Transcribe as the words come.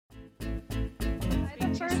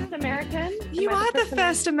first American? You are the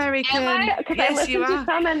first American. Am I? Because Yes, I listened you to are.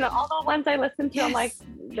 some, and all the ones I listened to, Yes. I'm like,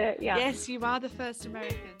 yeah. Yes, you are the first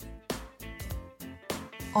American.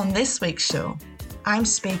 On this week's show, I'm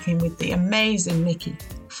speaking with the amazing Nikki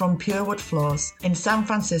from Purewood Floors in San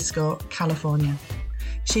Francisco, California.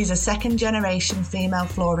 She's a second-generation female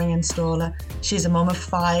flooring installer. She's a mum of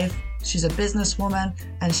 5. She's a businesswoman,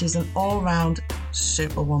 and she's an all-round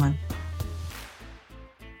superwoman.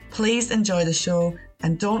 Please enjoy the show,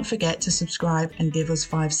 and don't forget to subscribe and give us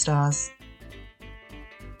 5 stars.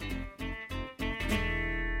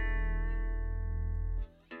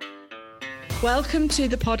 Welcome to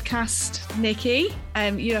the podcast, Nikki.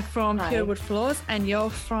 You're from Hi. Purewood Floors and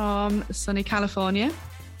you're from sunny California.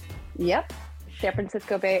 Yep. San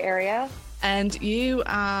Francisco Bay Area. And you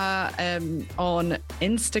are on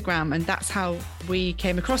Instagram, and that's how we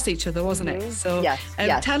came across each other, wasn't it? So Yes.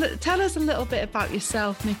 Tell us a little bit about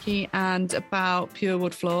yourself, Nikki, and about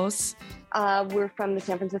Purewood Floors. We're from the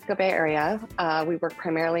San Francisco Bay Area. We work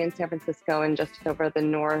primarily in San Francisco and just over the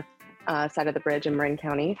north side of the bridge in Marin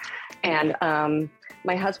County. And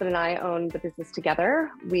my husband and I own the business together.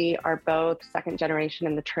 We are both second generation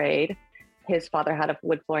in the trade. His father had a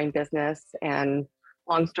wood flooring business, and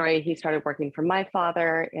long story, he started working for my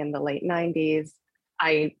father in the late 90s.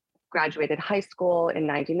 I graduated high school in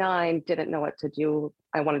 99, didn't know what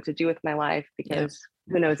I wanted to do with my life, because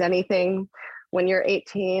who knows anything when you're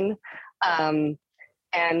 18. And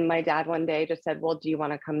my dad one day just said, well, do you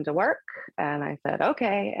want to come to work? And I said,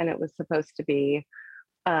 okay. And it was supposed to be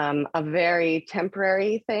a very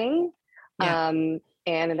temporary thing.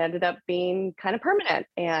 And it ended up being kind of permanent.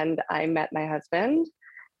 And I met my husband,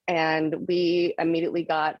 and we immediately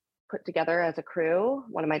got put together as a crew,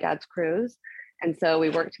 one of my dad's crews. And so we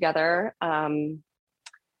worked together. I met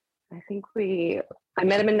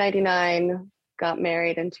him in 99, got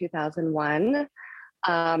married in 2001.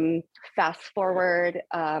 Fast forward,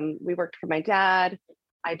 we worked for my dad.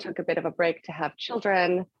 I took a bit of a break to have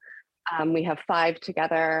children. We have 5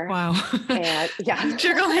 together. Wow. And yeah.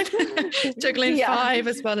 Juggling Yeah. 5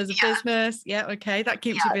 as well as a business. Yeah, okay. That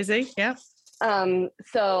keeps you busy. Yeah.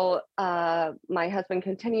 So my husband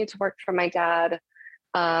continued to work for my dad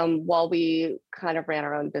while we kind of ran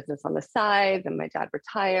our own business on the side. Then my dad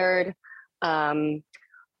retired.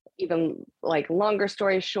 Even like longer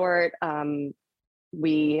story short,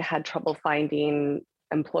 we had trouble finding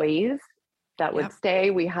employees that would stay.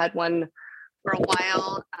 We had one for a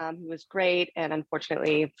while who was great, and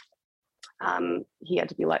unfortunately he had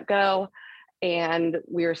to be let go, and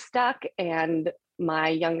we were stuck. And my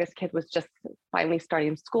youngest kid was just finally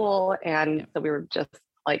starting school, and so we were just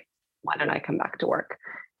like, why don't I come back to work?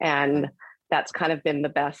 And that's kind of been the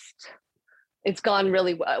best. It's gone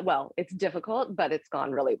really well. It's difficult, but it's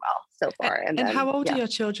gone really well so far. And then, how old are your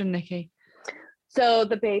children, Nikki? So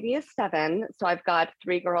the baby is 7. So I've got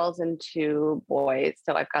 3 girls and 2 boys.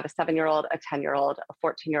 So I've got a 7-year-old, a 10-year-old, a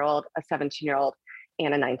 14-year-old, a 17-year-old,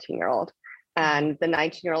 and a 19-year-old. And the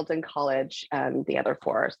 19-year-old's in college, and the other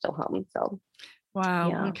 4 are still home. So, wow.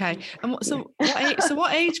 Yeah. Okay. And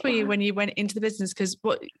what age were you when you went into the business? Because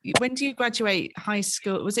when do you graduate high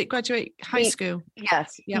school? Was it graduate high school?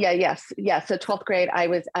 Yes. Yep. Yes. So 12th grade, I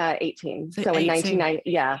was 18. So in 1990,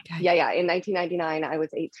 in 1999, I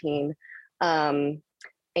was 18. And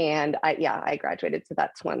I graduated. So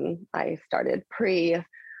that's when I started pre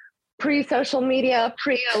social media,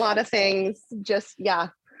 pre a lot of things.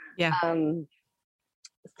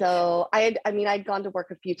 So I'd gone to work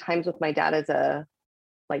a few times with my dad as a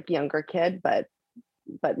younger kid, but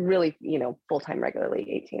really, full-time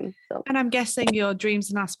regularly 18. So, and I'm guessing your dreams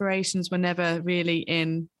and aspirations were never really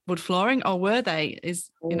in wood flooring, or were they?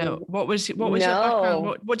 What was your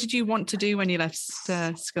background? What did you want to do when you left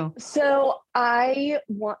school? So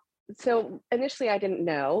initially I didn't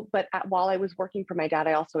know, but while I was working for my dad,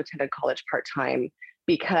 I also attended college part-time,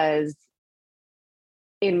 because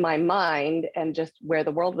in my mind and just where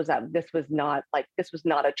the world was at, this was not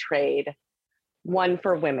a trade, 1,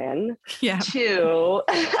 for women. Yeah. 2,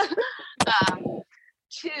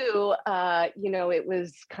 2, it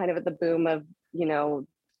was kind of at the boom of,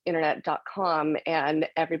 internet.com, and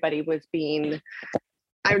everybody was I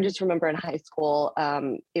just remember in high school,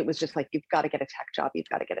 it was just like, you've got to get a tech job. You've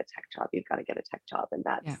got to get a tech job. You've got to get a tech job. And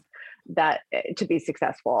that to be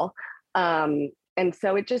successful. And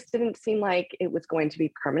so it just didn't seem like it was going to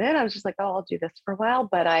be permanent. I was just like, oh, I'll do this for a while.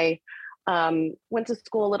 But I went to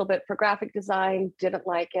school a little bit for graphic design, didn't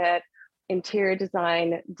like it. Interior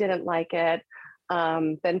design, didn't like it.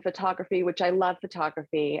 Then photography, which I love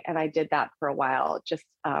photography. And I did that for a while, just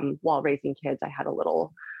while raising kids. I had a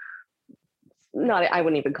little not, I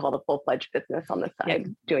wouldn't even call it a full-fledged business on the side,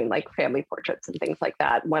 doing like family portraits and things like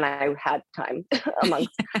that when I had time amongst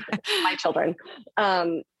my children.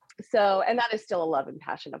 So, and that is still a love and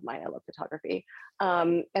passion of mine. I love photography.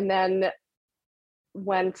 And then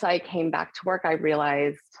once I came back to work, I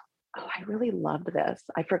realized, oh, I really loved this.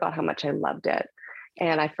 I forgot how much I loved it.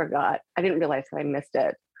 And I didn't realize that I missed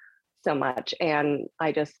it so much. And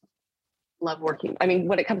I just love working. I mean,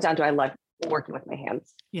 when it comes down to, I love working with my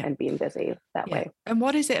hands and being busy that way. And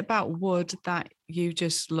what is it about wood that you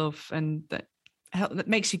just love and that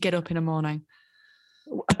makes you get up in the morning?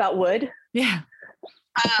 About wood? Yeah.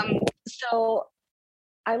 So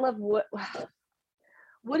I love wood.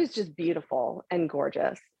 Wood is just beautiful and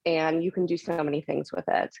gorgeous, and you can do so many things with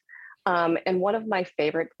it. And one of my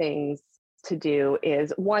favorite things to do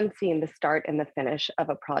is seeing the start and the finish of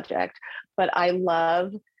a project. But I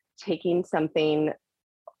love taking something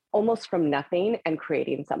almost from nothing and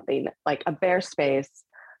creating something like a bare space,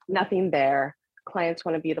 nothing there. Clients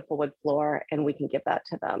want a beautiful wood floor, and we can give that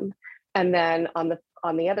to them. And then on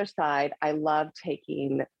the other side, I love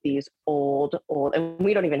taking these old, and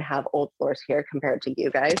we don't even have old floors here compared to you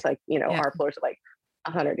guys. Like, our floors are like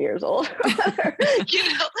 100 years old,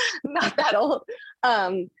 not that old.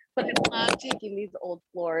 But I love taking these old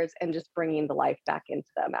floors and just bringing the life back into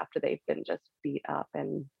them after they've been just beat up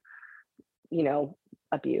and,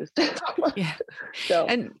 abused. Yeah.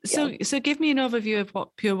 So give me an overview of what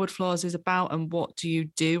Pure Wood Floors is about, and what do you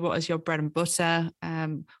do? What is your bread and butter?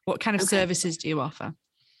 What kind of services do you offer?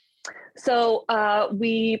 So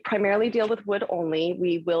we primarily deal with wood only.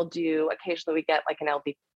 We will occasionally we get like an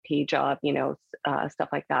LVP job, stuff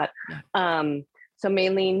like that. Yeah. So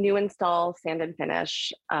mainly new install, sand and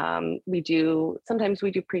finish. Sometimes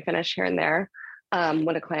we do pre-finish here and there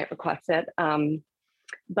when a client requests it.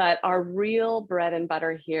 But our real bread and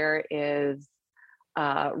butter here is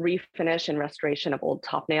refinish and restoration of old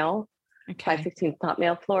top nail, 5/16 top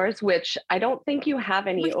nail floors, which I don't think you have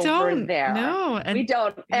any over there. No, we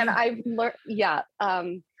don't. And I've learned, I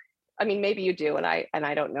mean, maybe you do, and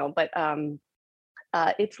I don't know, but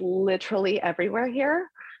it's literally everywhere here.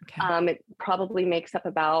 Okay. It probably makes up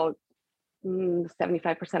about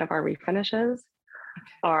 75% of our refinishes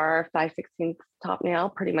are 5/16 top nail.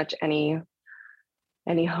 Pretty much any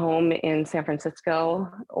home in San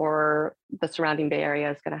Francisco or the surrounding Bay Area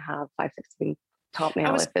is going to have 5/16 top nail.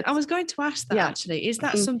 I was going to ask that actually. Is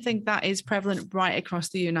that something that is prevalent right across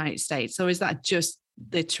the United States? Or is that just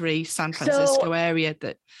literally San Francisco area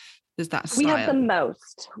that there's that style?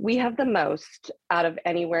 We have the most out of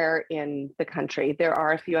anywhere in the country. There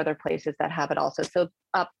are a few other places that have it also. So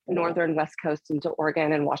up northern West Coast into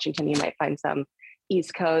Oregon and Washington, you might find some.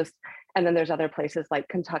 East Coast. And then there's other places like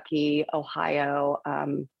Kentucky, Ohio,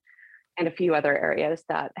 and a few other areas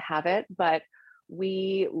that have it. But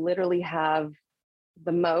we literally have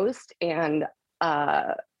the most. And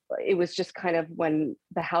it was just kind of when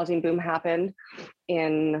the housing boom happened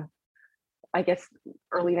in, I guess,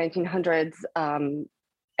 early 1900s,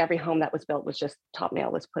 every home that was built was just top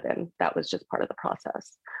nail was put in. That was just part of the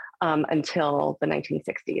process until the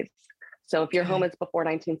 1960s. So if your home is before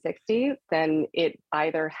 1960, then it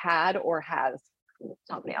either had or has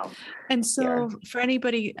top nail. And so for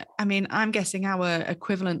anybody, I mean, I'm guessing our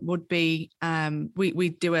equivalent would be, we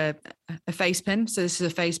do a face pin. So this is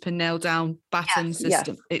a face pin nail down batten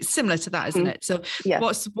system. Yes. It's similar to that, isn't it? So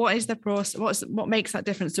what is the process? What makes that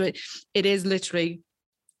difference? So it is literally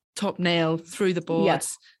top nail through the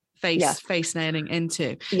boards, face nailing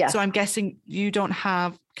into. Yes. So I'm guessing you don't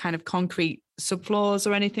have kind of concrete subfloors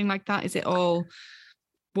or anything like that. Is it all?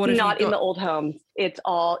 Not in the old homes. It's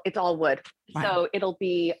all wood. Wow. So it'll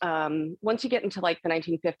be once you get into like the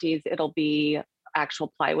 1950s, it'll be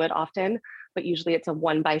actual plywood often, but usually it's a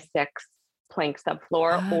 1x6 plank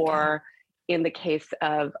subfloor, or in the case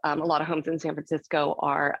of a lot of homes in San Francisco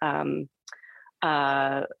are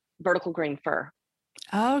vertical grain fir.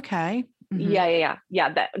 Oh, okay. Mm-hmm.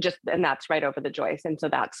 Yeah. That's right over the joist, and so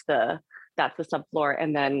that's the subfloor,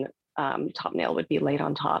 and then top nail would be laid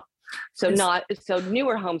on top. So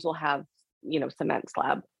newer homes will have cement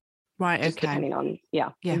slab. Right. Okay. Depending on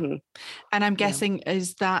Mm-hmm. And I'm guessing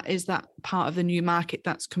is that part of the new market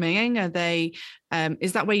that's coming in? Are they?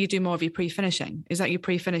 Is that where you do more of your pre-finishing? Is that your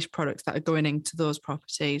pre-finished products that are going into those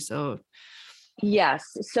properties? Or yes.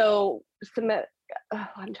 So cement.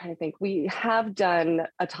 I'm trying to think. We have done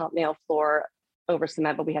a top nail floor over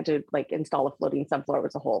cement, but we had to like install a floating subfloor. It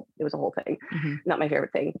was a whole thing. Mm-hmm. Not my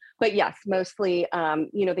favorite thing, but yes, mostly,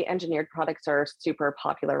 the engineered products are super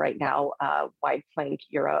popular right now, wide plank,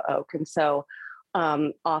 Euro oak. And so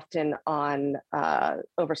often on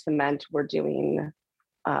over cement, we're doing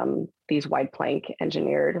these wide plank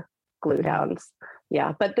engineered glue downs.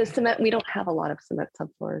 Yeah, but the cement, we don't have a lot of cement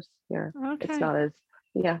subfloors here. Okay. It's not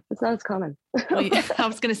as common. Well, I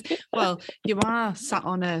was going to say, well, you are sat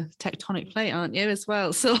on a tectonic plate, aren't you, as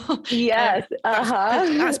well? So yes,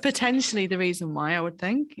 that's potentially the reason why, I would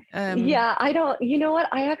think. Yeah, I don't. You know what?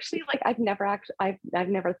 I actually I've never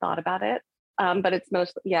thought about it. But it's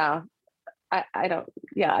mostly, yeah. I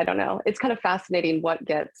don't know. It's kind of fascinating what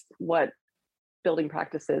building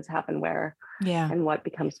practices happen where, and what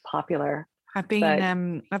becomes popular. I've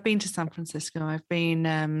been to San Francisco.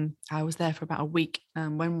 I was there for about a week.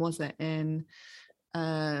 When was it? In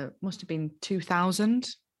must have been 2000.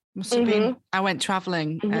 Must have been. I went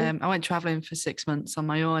traveling. I went traveling for 6 months on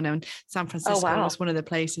my own, and San Francisco was one of the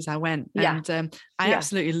places I went. And I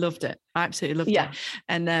absolutely loved it. it.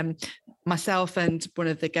 And myself and one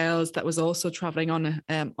of the girls that was also traveling on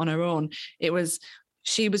her own.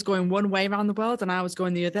 She was going one way around the world and I was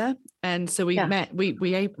going the other. And so we met, we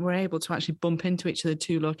were able to actually bump into each other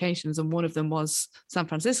 2 locations, and one of them was San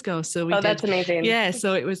Francisco. So that's amazing. Yeah.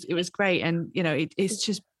 So it was great. And, it's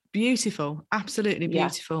just beautiful, absolutely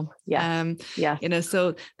beautiful. Yeah.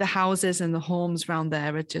 So the houses and the homes around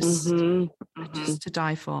there are just to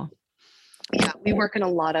die for. Yeah. We work in a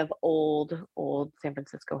lot of old San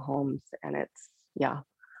Francisco homes, and it's, And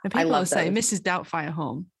people will say Mrs. Doubtfire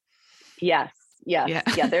home. Yes. Yeah.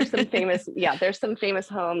 There's some famous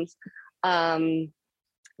homes.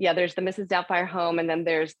 There's the Mrs. Doubtfire home, and then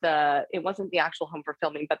there's it wasn't the actual home for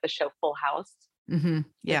filming, but the show Full House. The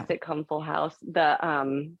sitcom Full House.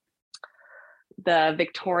 The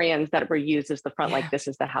Victorians that were used as the front, like this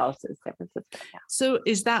is the house in San Francisco. Yeah. So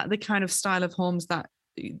is that the kind of style of homes that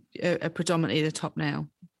are predominantly the top now?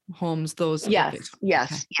 Homes, those yes,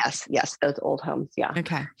 those old homes. Yeah.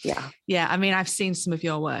 Okay. Yeah. I mean, I've seen some of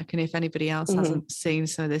your work, and if anybody else hasn't seen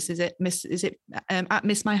some of this, is it at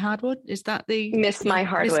Miss My Hardwood? Is that the Miss My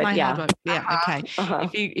Hardwood? Hardwood. Yeah. Okay.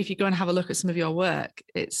 If you go and have a look at some of your work,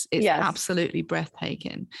 it's absolutely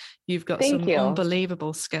breathtaking. You've got some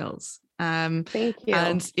unbelievable skills. Thank you.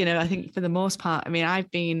 And I think for the most part, I mean,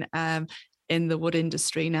 I've been in the wood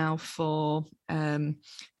industry now for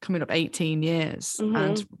coming up 18 years.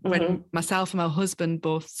 And when myself and my husband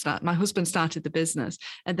my husband started the business,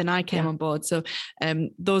 and then I came on board. So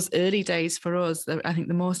those early days for us, I think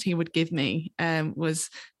the most he would give me was,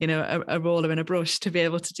 a roller and a brush to be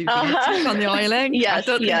able to do on the oiling. I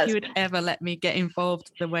don't think he would ever let me get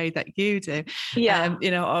involved the way that you do.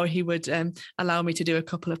 Or he would allow me to do a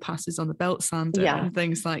couple of passes on the belt sander and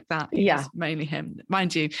things like that. It's mainly him.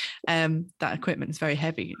 Mind you, that equipment is very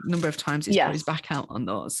heavy. A number of times he's put his back out on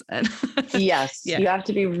those. You have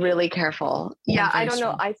to be really careful. I don't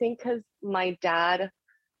know. I think because my dad,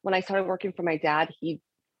 when I started working for my dad, he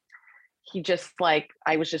just I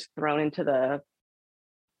was just thrown into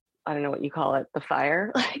I don't know what you call it, the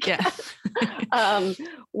fire.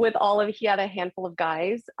 With he had a handful of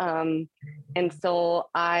guys. And so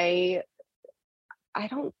by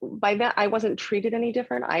that, I wasn't treated any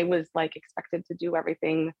different. I was expected to do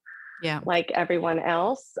everything like everyone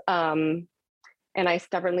else. And I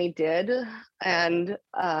stubbornly did. And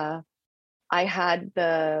I had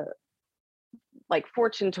the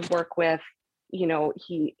fortune to work with,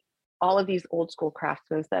 all of these old school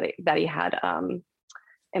craftsmen that he had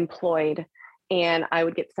employed. And I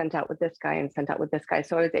would get sent out with this guy and sent out with this guy.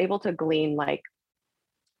 So I was able to glean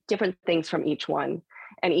different things from each one.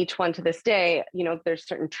 And each one to this day, there's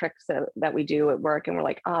certain tricks that we do at work, and we're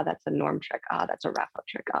like, that's a Norm trick. That's a wrap up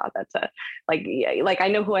trick. That's a I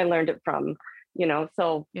know who I learned it from.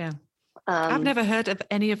 So I've never heard of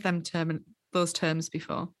any of those terms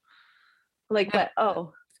before. Like what?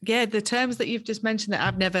 Oh, yeah, the terms that you've just mentioned that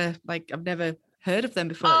I've never heard of them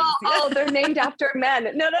before. They're named after men.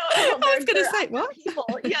 No. I was going to say what? People.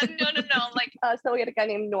 Yeah, no. So we had a guy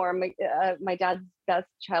named Norm, my dad's best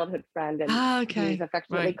childhood friend, and he's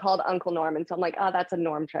affectionately called Uncle Norm. And so I'm like, that's a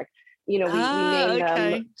Norm trick. We named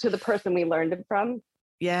them to the person we learned it from.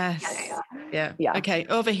 Yes. Yeah. Okay.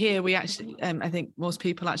 Over here, we actually, I think most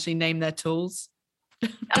people actually name their tools.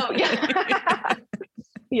 Oh, yeah.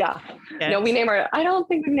 Yeah. No, we name I don't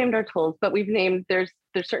think we've named our tools, but we've named, there's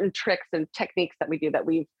certain tricks and techniques that we do that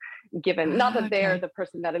we've given, not that they're the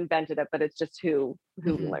person that invented it, but it's just who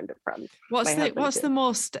we learned it from. What's the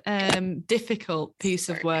most difficult piece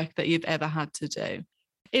of work that you've ever had to do?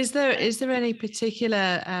 Is there any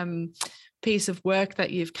particular piece of work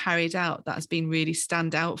that you've carried out that has been really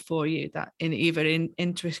stand out for you, that in either in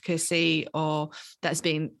intricacy or that's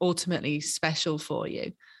been ultimately special for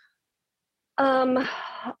you?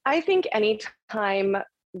 I think anytime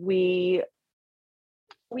we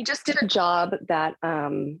just did a job that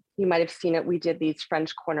you might have seen it. We did these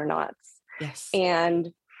French corner knots. Yes.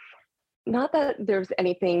 And Not that there's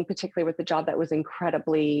anything particularly with the job that was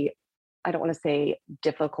incredibly, I don't want to say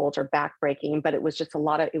difficult or backbreaking, but it was just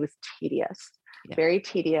it was tedious, very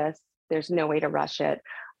tedious. There's no way to rush it.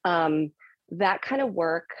 That kind of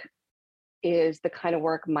work is the kind of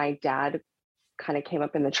work my dad kind of came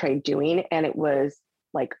up in the trade doing, and it was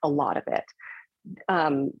like a lot of it.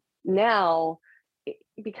 Now,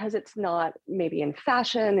 because it's not maybe in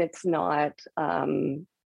fashion, it's not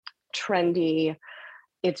trendy,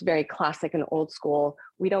 it's very classic and old school.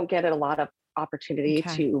 We don't get a lot of opportunity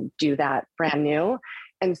to do that brand new.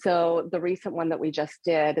 And so the recent one that we just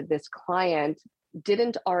did, this client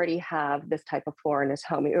didn't already have this type of floor in his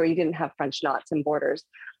home, or he didn't have French knots and borders.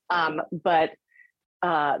 But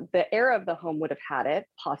the era of the home would have had it,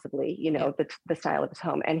 possibly, the style of his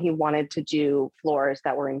home. And he wanted to do floors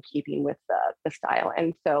that were in keeping with the style.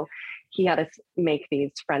 And so he had us make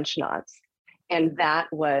these French knots. And that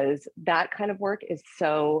kind of work is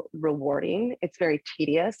so rewarding. It's very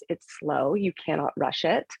tedious. It's slow. You cannot rush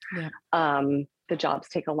it. Yeah. The jobs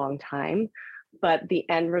take a long time, but the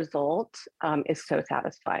end result is so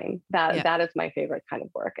satisfying. That is my favorite kind of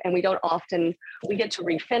work. And we get to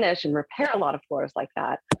refinish and repair a lot of floors like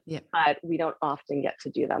that, but we don't often get to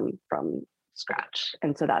do them from scratch.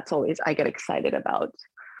 And so that's always, I get excited about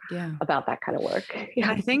that kind of work.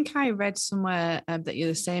 I think I read somewhere that you're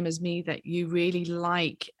the same as me, that you really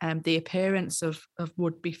like the appearance of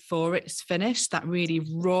wood before it's finished, that really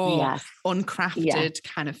raw, uncrafted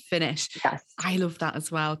kind of finish. Yes. I love that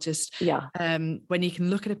as well. Just when you can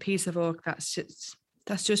look at a piece of oak that's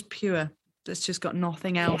just pure, that's just got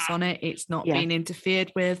nothing else on it. It's not being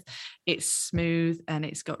interfered with. It's smooth, and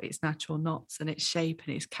it's got its natural knots and its shape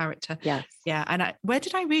and its character. Yes. Yeah. And where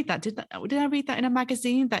did I read that? Did I read that in a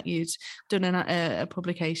magazine that you'd done a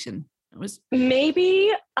publication? It was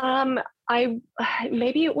maybe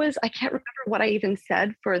maybe it was, I can't remember what I even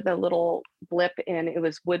said for the little blip in, it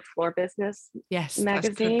was Wood Floor Business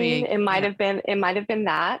magazine. It might have been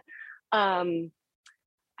that.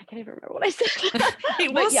 I can't even remember what I said.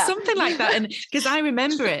 It was something like that. And because I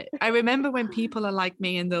remember it. I remember when people are like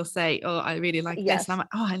me and they'll say, oh, I really like this. And I'm like,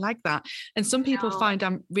 oh, I like that. And some people find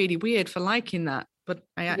I'm really weird for liking that, but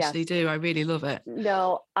I actually do. I really love it.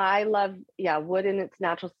 No, I love, wood in its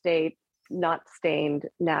natural state, not stained,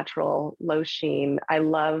 natural, low sheen.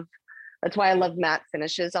 That's why I love matte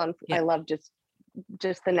finishes on. I love just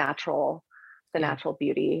the natural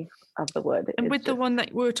beauty of the wood. And with the one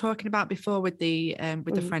that we were talking about before with the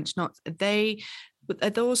French knots, are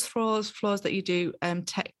those floors that you do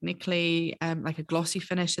technically like a glossy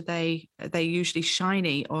finish? Are they usually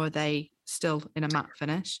shiny, or are they still in a matte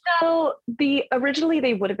finish? So originally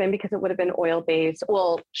they would have been, because it would have been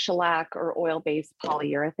shellac or oil-based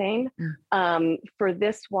polyurethane. For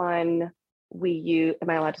this one, we use, am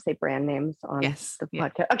I allowed to say brand names on the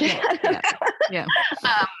podcast? Okay. Yeah.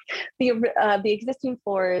 The existing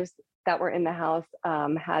floors that were in the house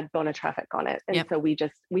had Bonatraffic on it. And so we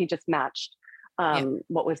just matched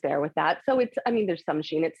what was there with that. So there's some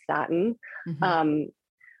sheen, it's satin.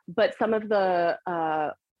 But some of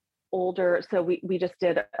the older, so we just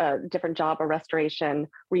did a different job, a restoration,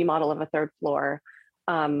 remodel of a third floor,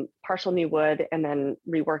 partial new wood, and then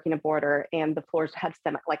reworking a border, and the floors had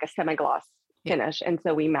a semi-gloss finish. And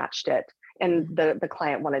so we matched it. And the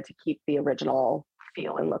client wanted to keep the original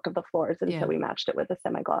feel and look of the floors. And so we matched it with a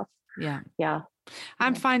semi-gloss. Yeah.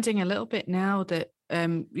 I'm finding a little bit now that,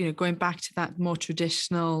 going back to that more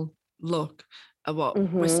traditional look, what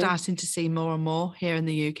we're starting to see more and more here in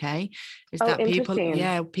the UK is that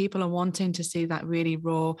people are wanting to see that really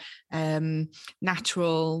raw,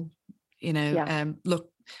 natural, look,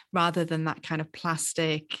 rather than that kind of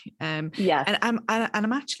plastic. And I'm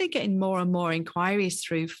actually getting more and more inquiries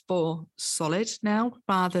through for solid now,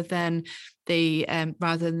 rather than the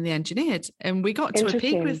engineered. And we got to a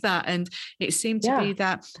peak with that, and it seemed to be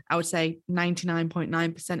that I would say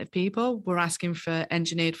 99.9% of people were asking for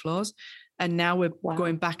engineered floors. And now we're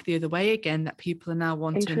going back the other way again, that people are now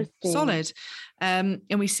wanting solid. And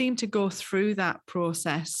we seem to go through that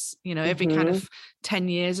process, every kind of 10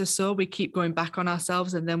 years or so, we keep going back on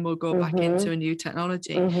ourselves, and then we'll go back into a new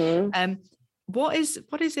technology. What is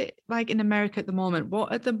it like in America at the moment?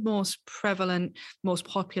 What are the most prevalent, most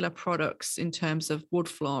popular products in terms of wood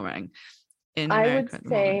flooring in America at the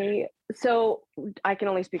moment? So I can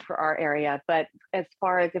only speak for our area, but as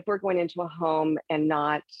far as if we're going into a home and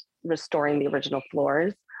not restoring the original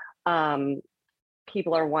floors,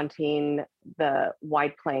 people are wanting the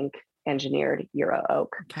wide plank engineered Euro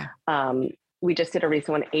oak. We just did a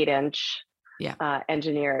recent one, 8-inch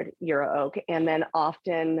engineered Euro oak. And then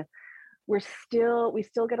often we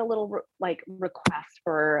still get a little request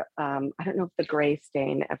for, I don't know if the gray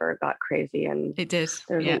stain ever got crazy, and it did.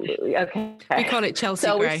 Yeah. Okay. We call it Chelsea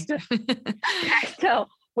gray. So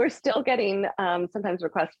we're still getting sometimes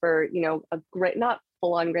requests for, a gray, not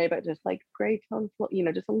full on gray, but just like gray tone,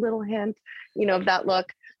 just a little hint, of that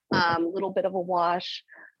look, a little bit of a wash.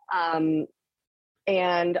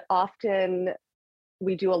 And often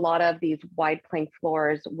we do a lot of these wide plank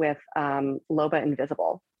floors with Loba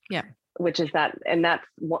Invisible. Yeah. Which is that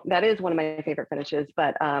is one of my favorite finishes,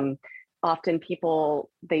 but often people,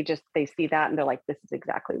 they see that and they're like, this is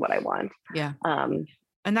exactly what I want. Yeah. And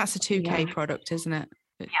that's a 2K product, isn't it?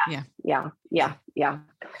 Yeah.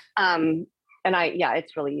 And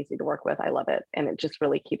it's really easy to work with. I love it. And it just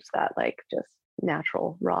really keeps that just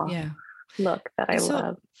natural, raw look that I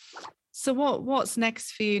love. So what's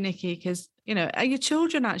next for you, Nikki? Because, are your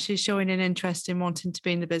children actually showing an interest in wanting to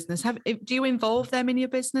be in the business? Do you involve them in your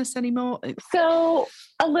business anymore? So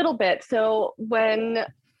a little bit. So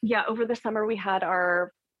over the summer we had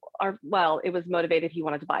our it was motivated. He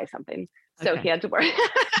wanted to buy something. So he had to work.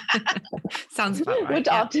 Sounds about right. Which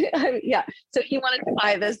often, So he wanted to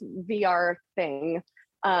buy this VR thing.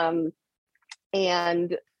 And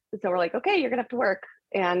so we're like, okay, you're gonna have to work.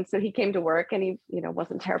 And so he came to work and he,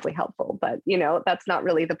 wasn't terribly helpful, but that's not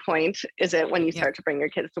really the point, is it? When you start to bring your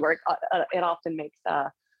kids to work, it often makes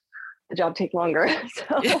the job take longer.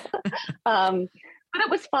 So, but it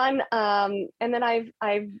was fun. And then I've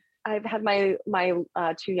had my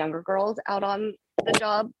 2 younger girls out on the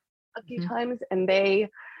job a few times, and they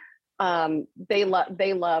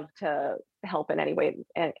love to help in any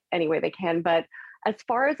way they can. But as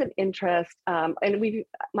far as an interest, and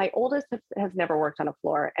my oldest has never worked on a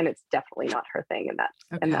floor, and it's definitely not her thing.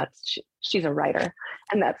 And that's she's a writer,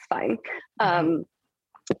 and that's fine.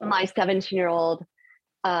 My 17-year-old,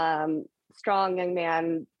 strong young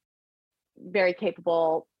man, very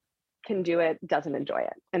capable, can do it, doesn't enjoy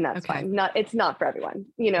it, and that's fine. It's not for everyone,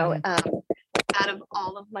 out of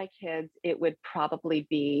all of my kids, it would probably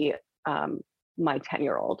be my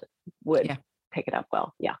 10-year-old would pick it up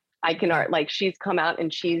well. Yeah. I can she's come out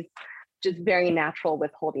and she's just very natural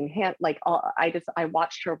with holding hand. I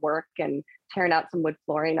watched her work and tearing out some wood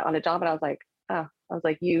flooring on a job, and I was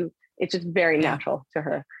like, it's just very natural to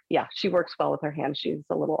her. Yeah. She works well with her hands. She's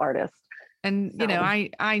a little artist. And,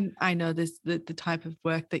 I know this, the type of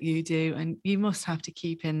work that you do, and you must have to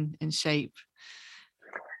keep in shape.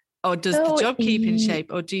 Or does the job keep in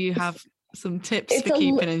shape, or do you have some tips for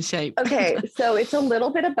keeping in shape? Okay, so it's a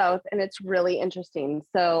little bit of both, and it's really interesting.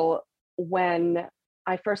 So when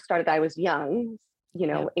I first started, I was young,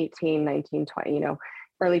 18, 19, 20,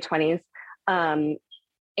 early 20s.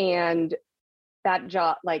 And that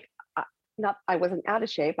job, I wasn't out of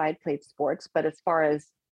shape. I had played sports, but as far as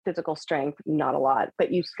physical strength, not a lot,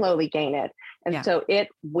 but you slowly gain it. And so it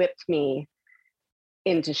whipped me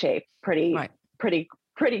into shape pretty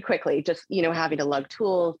quickly, just, having to lug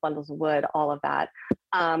tools, bundles of wood, all of that.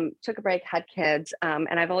 Took a break, had kids, and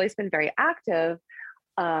I've always been very active.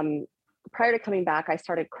 Prior to coming back, I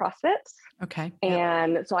started CrossFit. Okay.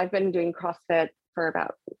 And so I've been doing CrossFit for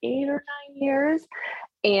about 8 or 9 years.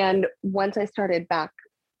 And once I started back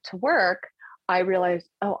to work, I realized,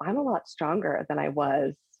 I'm a lot stronger than I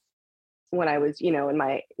was when I was, in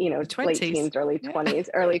my, 20s. Late teens, early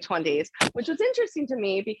 20s, which was interesting to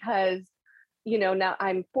me because now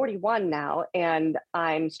I'm 41 now, and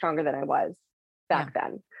I'm stronger than I was back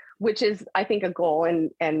then, which is, I think, a goal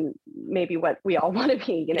and maybe what we all want to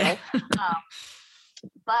be,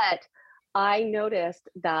 but I noticed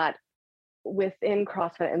that within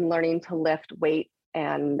CrossFit and learning to lift weight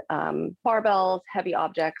and barbells, heavy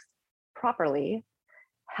objects properly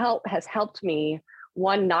has helped me,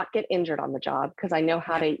 one, not get injured on the job, because I know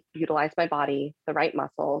how to utilize my body, the right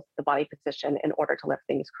muscles, the body position in order to lift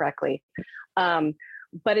things correctly.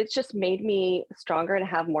 But it's just made me stronger and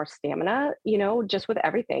have more stamina, just with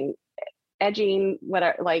everything. Edging,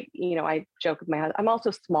 whatever, I joke with my husband, I'm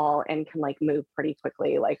also small and can move pretty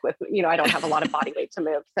quickly, with, I don't have a lot of body weight to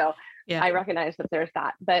move. So I recognize that there's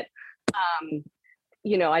that. But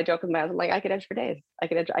I joke with my husband, I could edge for days. I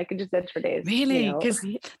could just edge for days. Really? Because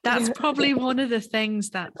that's probably one of the things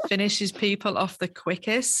that finishes people off the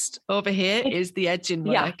quickest over here is the edging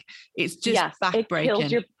work. Yeah. It's just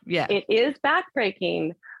backbreaking. It is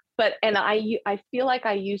backbreaking. And I feel like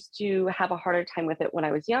I used to have a harder time with it when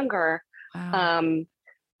I was younger. Wow.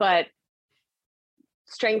 But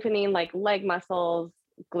strengthening leg muscles,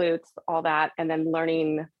 glutes, all that, and then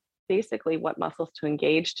learning basically what muscles to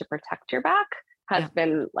engage to protect your back has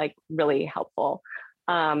been really helpful.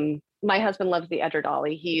 My husband loves the edger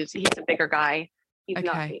dolly. He's a bigger guy, He's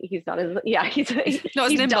okay. he's not as, yeah, he's not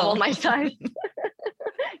as nimble. Double my size.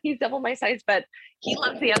 He's double my size, but he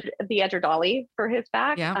loves the edger dolly for his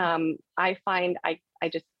back. Yeah. I find I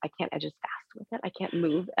can't edge as fast with it. I can't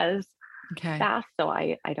move as fast, so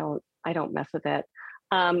I don't mess with it.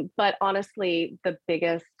 But honestly, the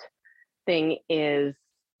biggest thing is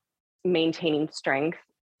maintaining strength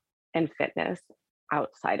and fitness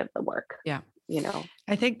outside of the work. Yeah.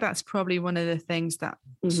 I think that's probably one of the things that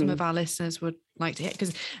some of our listeners would like to hear,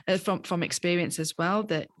 because from experience as well,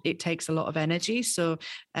 that it takes a lot of energy. So,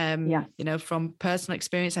 from personal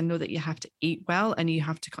experience, I know that you have to eat well, and you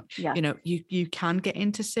have to, you can get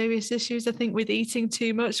into serious issues, I think, with eating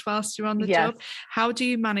too much whilst you're on the job. How do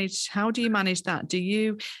you manage that? Do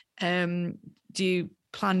you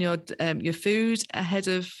plan your food ahead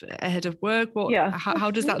of work? How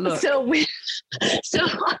does that look?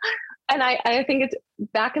 And I think it's,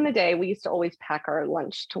 back in the day, we used to always pack our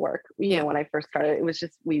lunch to work. When I first started, it was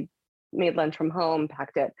just, we made lunch from home,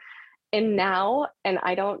 packed it. And now,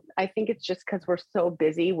 I think it's just because we're so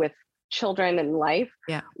busy with children and life.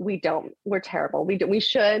 Yeah. We're terrible. We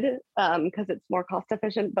should, because it's more cost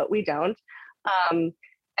efficient, but we don't. And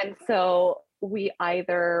so we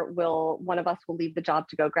either one of us will leave the job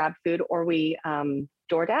to go grab food, or we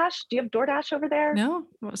DoorDash. Do you have DoorDash over there? No.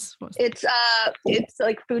 What's it's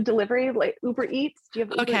like food delivery, like Uber Eats. Do you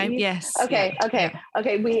have Uber Eats? Yes. Okay.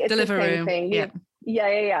 It's the same thing.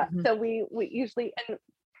 Yeah. Mm-hmm. So we usually, and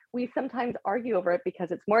we sometimes argue over it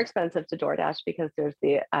because it's more expensive to DoorDash because there's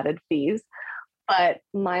the added fees. But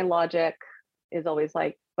my logic is always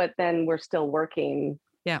like, but then we're still working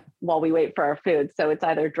while we wait for our food. So it's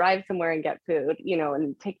either drive somewhere and get food,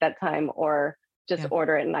 and take that time, or just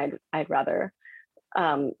order it. And I'd rather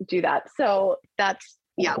do that. So that's,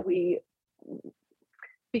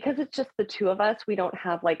 because it's just the two of us, we don't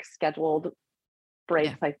have like scheduled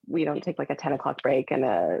breaks. Like we don't take like a 10 o'clock break and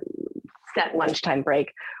a set lunchtime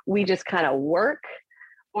break. We just kind of work,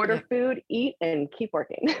 order food, eat, and keep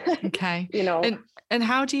working. Okay. And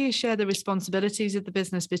how do you share the responsibilities of the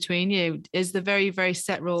business between you? Is there very, very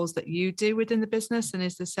set roles that you do within the business, and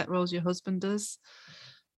is there set roles your husband does?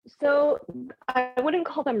 So I wouldn't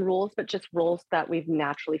call them rules, but just roles that we've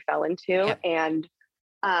naturally fell into. And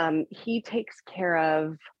he takes care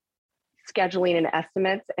of scheduling and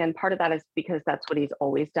estimates. And part of that is because that's what he's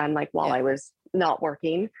always done, like while I was not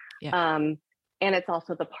working. And it's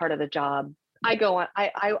also the part of the job I go on.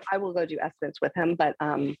 I will go do estimates with him, but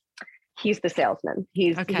he's the salesman.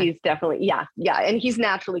 He's definitely, and he's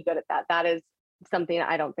naturally good at that. That is something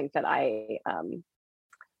I don't think that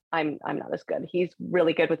I'm not as good. He's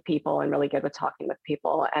really good with people and really good with talking with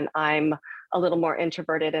people. And I'm a little more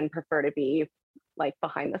introverted and prefer to be like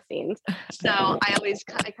behind the scenes. So I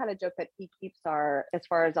kind of joke that he keeps as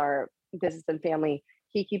far as our business and family,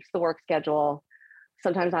 he keeps the work schedule.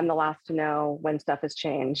 Sometimes I'm the last to know when stuff has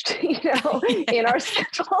changed, in our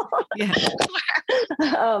schedule.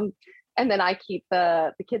 And then I keep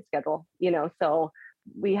the kids' schedule, so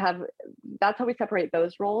that's how we separate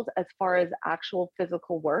those roles. As far as actual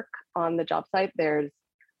physical work on the job site,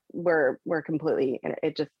 we're completely,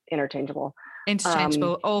 it just interchangeable.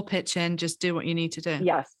 All pitch in, just do what you need to do.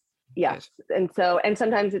 Yes. And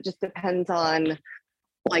sometimes it just depends on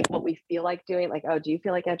like what we feel like doing. Like, oh, do you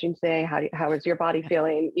feel like edging today? How is your body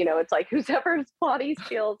feeling? It's like whoever's body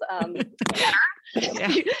feels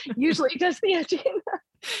better usually does the edging.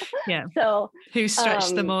 So who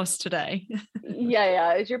stretched the most today?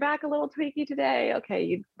 Is your back a little tweaky today? Okay,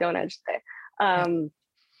 you don't edge today.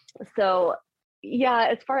 So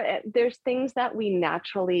as far as there's things that we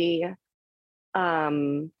naturally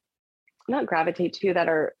not gravitate to that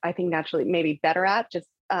are, I think, naturally maybe better at, just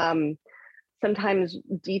sometimes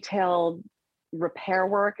detailed repair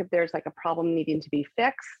work. If there's like a problem needing to be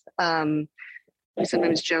fixed, we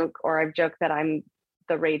sometimes joke, or I've joked that I'm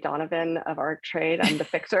the Ray Donovan of our trade. I'm the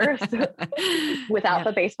fixer without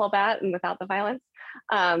the baseball bat and without the violence.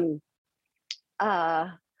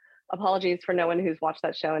 Apologies for no one who's watched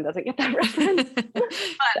that show and doesn't get that reference.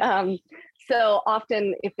 But so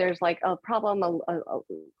often if there's like a problem, a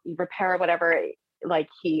repair, whatever, like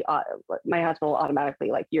my husband will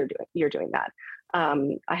automatically like, you're doing that.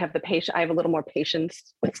 I have a little more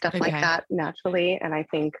patience with stuff like that naturally. And I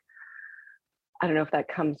think, I don't know if that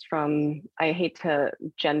comes from, I hate to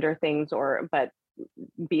gender things but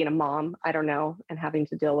being a mom, I don't know, and having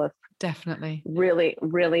to deal with definitely really,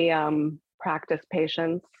 really practice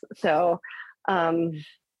patience. So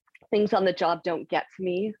things on the job don't get to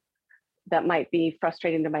me that might be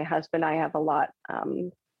frustrating to my husband. I have a lot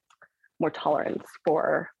more tolerance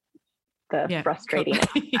for the frustrating.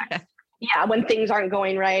 yeah, when things aren't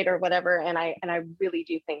going right or whatever. And I really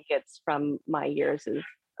do think it's from my years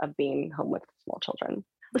of being home with small children.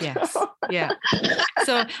 Yes. Yeah.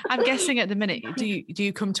 So I'm guessing at the minute, do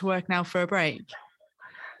you come to work now for a break?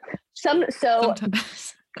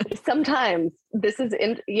 Sometimes this is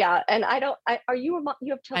yeah. And are you a mom?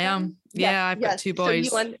 You have children? I am. Yes, yeah. I've got 2 boys.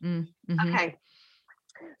 So okay.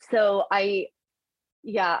 So I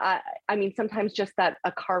mean, sometimes just that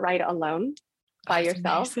a car ride alone by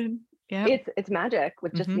yourself. Yeah. It's magic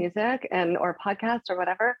with just music or podcasts or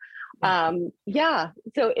whatever. Yeah.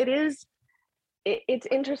 So it's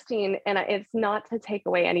interesting, and it's not to take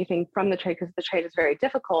away anything from the trade, because the trade is very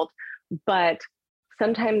difficult, but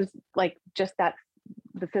sometimes like just the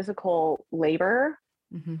physical labor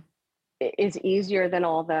is easier than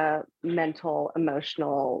all the mental,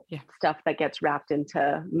 emotional stuff that gets wrapped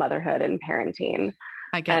into motherhood and parenting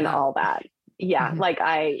and all that. Yeah. Like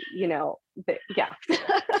yeah.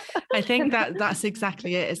 I think that's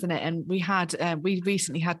exactly it, isn't it? And we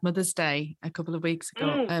recently had Mother's Day a couple of weeks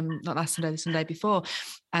ago, not last Sunday, the Sunday before.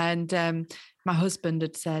 And my husband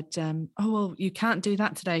had said, oh, well, you can't do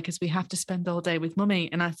that today because we have to spend all day with Mummy.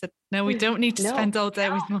 And I said, no, we don't need to spend all day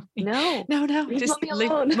with Mummy. No, just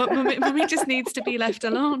Mummy just needs to be left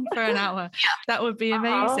alone for an hour. Yeah. That would be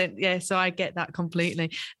amazing. Yeah, so I get that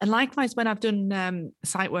completely. And likewise, when I've done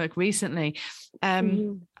site work recently,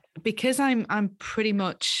 because I'm pretty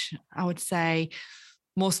much, I would say,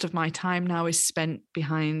 most of my time now is spent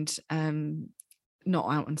behind, not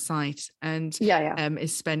out on site, and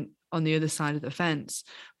is spent on the other side of the fence.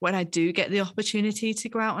 When I do get the opportunity to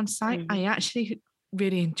go out on site, I actually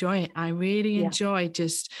really enjoy it. I really enjoy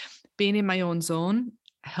just being in my own zone,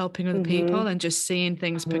 helping other people, and just seeing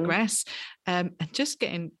things progress, and just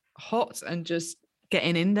getting hot and just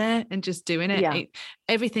getting in there and just doing it.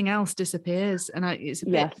 Everything else disappears, and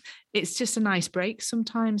it's just a nice break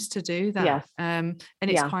sometimes to do that. And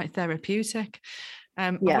it's quite therapeutic.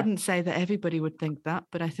 I wouldn't say that everybody would think that,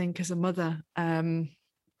 but I think as a mother,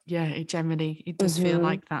 it does feel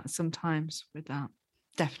like that sometimes with that.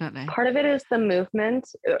 Definitely. Part of it is the movement.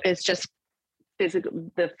 It's just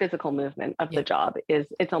the physical movement of the job.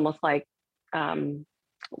 It's almost like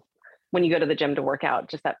when you go to the gym to work out,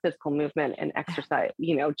 just that physical movement and exercise,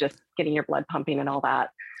 just getting your blood pumping and all that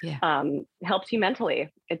helps you mentally.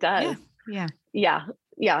 It does. Yeah.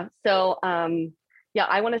 So,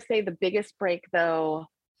 I want to say the biggest break though,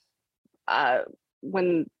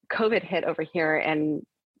 when COVID hit over here and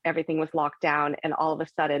everything was locked down, and all of a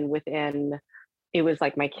sudden it was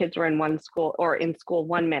like my kids were in school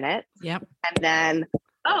 1 minute. Yep. And then,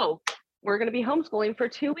 we're going to be homeschooling for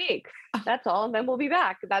 2 weeks. That's all. And then we'll be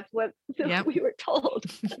back. That's what we were told.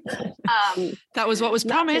 That was what was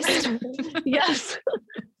promised. Yes.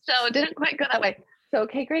 So it didn't quite go that way. So,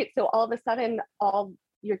 okay, great. So all of a sudden, all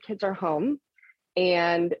your kids are home.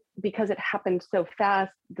 And because it happened so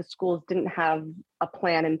fast, the schools didn't have a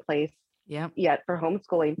plan in place yet for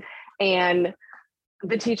homeschooling. And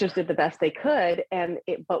the teachers did the best they could.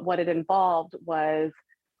 But what it involved was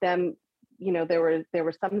them, there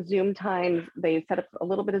were some Zoom times. They set up a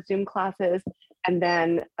little bit of Zoom classes. And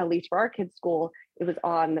then, at least for our kids' school, it was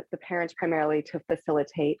on the parents primarily to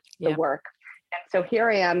facilitate the work. And so here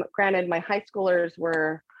I am. Granted, my high schoolers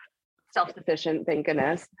were self-sufficient, thank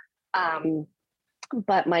goodness.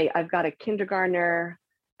 But I've got a kindergartner,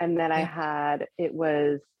 and then it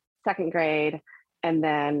was second grade, and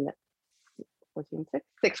then was he in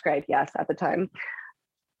sixth grade? Yes, at the time.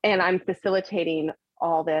 And I'm facilitating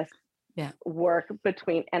all this work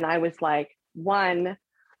between, and I was like, 1,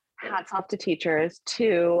 hats off to teachers.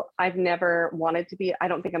 2, I've never wanted to be, I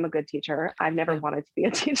don't think I'm a good teacher. I've never wanted to be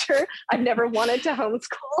a teacher. I've never wanted to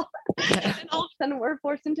homeschool. And all of a sudden we're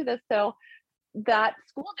forced into this. So that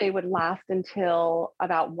school day would last until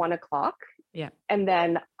about 1 o'clock. Yeah. And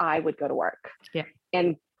then I would go to work. Yeah.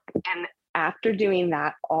 And after doing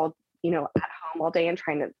that all, at home all day and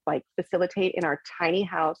trying to like facilitate in our tiny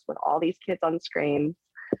house with all these kids on screens,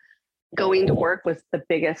 going to work was the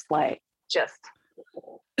biggest, just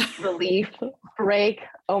relief break.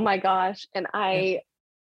 Oh my gosh. And I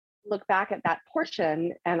look back at that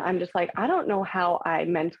portion and I'm just like, I don't know how I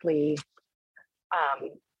mentally,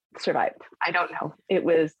 survived. I don't know. It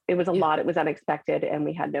was a lot. It was unexpected and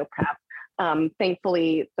we had no prep.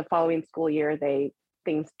 Thankfully the following school year,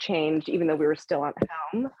 things changed, even though we were still at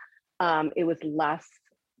home. It was less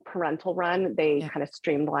parental run. They kind of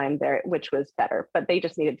streamlined there, which was better, but they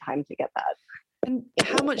just needed time to get that. And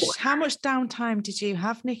how much downtime did you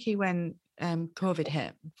have, Nikki, when COVID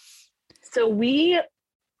hit? So we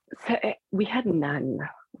had none.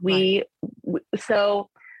 So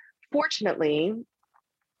fortunately,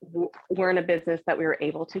 we're in a business that we were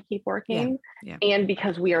able to keep working. Yeah. And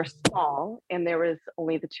because we are small and there was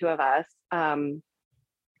only the two of us, and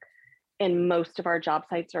most of our job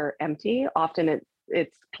sites are empty. Often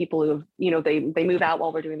it's people who, they move out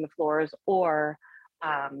while we're doing the floors, or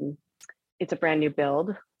it's a brand new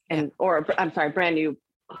build brand new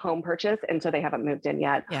home purchase. And so they haven't moved in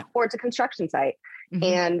yet, or it's a construction site. Mm-hmm.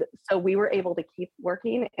 And so we were able to keep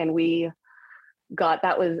working, and we got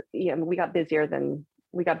busier than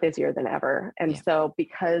ever. And so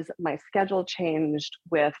because my schedule changed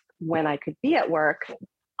with when I could be at work,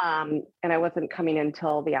 and I wasn't coming in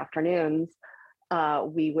till the afternoons,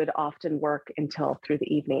 we would often work until through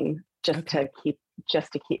the evening to keep,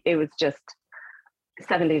 it was just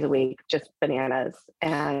 7 days a week, just bananas.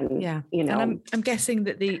 And, and I'm guessing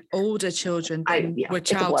that the older children were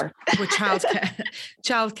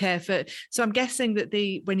childcare for, so I'm guessing that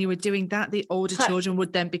when you were doing that, the older children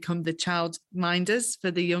would then become the child minders for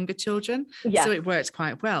the younger children. Yes. So it works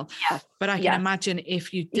quite well. Yes. But I can imagine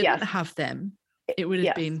if you didn't have them, it would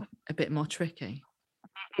have been a bit more tricky.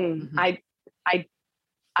 Mm-hmm.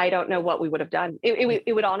 I don't know what we would have done.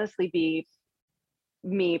 It would honestly be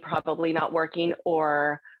me probably not working,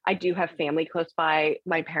 or I do have family close by.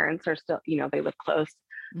 My parents are still, they live close,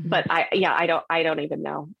 but I don't even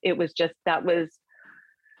know. It was just, because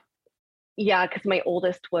my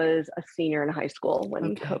oldest was a senior in high school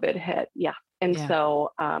when COVID hit. Yeah. And so,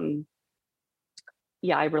 I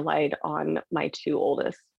relied on my two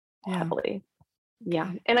oldest heavily.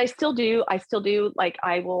 Yeah. And I still do, like,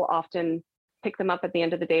 I will often pick them up at the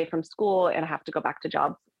end of the day from school, and I have to go back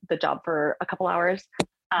to the job for a couple hours.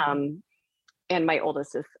 And my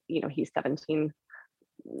oldest is, he's 17.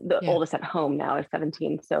 The oldest at home now is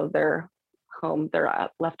 17. So they're home, they're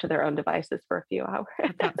left to their own devices for a few hours.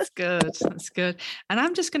 That's good. And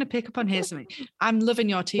I'm just going to pick up on here something. I'm loving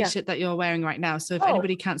your t-shirt that you're wearing right now. So if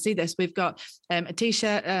anybody can't see this, we've got a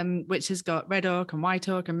t-shirt which has got red oak and white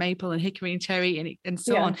oak and maple and hickory and cherry and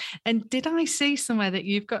so on. And did I see somewhere that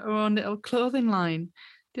you've got your own little clothing line?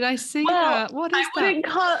 Did I see that? What is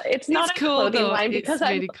that? It's not a clothing line, because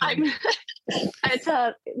really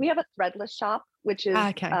we have a threadless shop, which is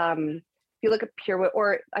if you look at Purewood,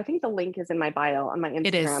 or I think the link is in my bio on my Instagram.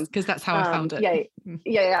 It is, because that's how I found it.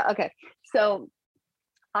 Yeah. Okay. So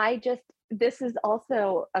this is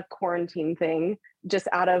also a quarantine thing, just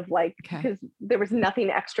out of because there was nothing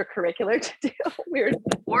extracurricular to do. We were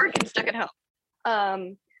bored and stuck at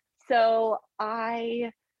home. So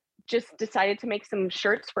I just decided to make some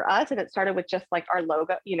shirts for us, and it started with just our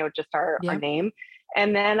logo, just our name.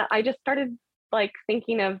 And then I just started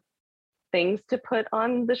thinking of things to put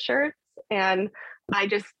on the shirts. And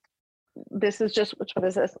this is just, which one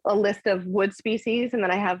is this? A list of wood species. And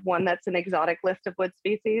then I have one that's an exotic list of wood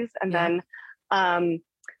species. And then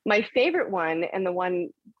my favorite one, and the one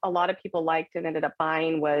a lot of people liked and ended up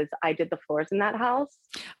buying, was I did the floors in that house.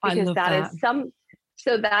 Because that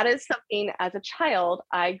is something, as a child,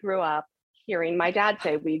 I grew up hearing my dad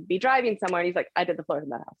say. We'd be driving somewhere and he's like, I did the floors in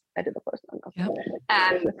that house. I did the floors in that house.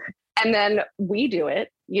 Yep. And then we do it,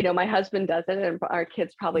 my husband does it, and our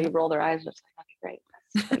kids probably roll their eyes, just like, okay, great.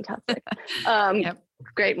 That's fantastic.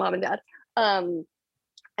 Great mom and dad. And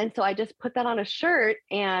so I just put that on a shirt,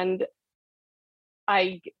 and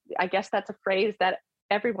I guess that's a phrase that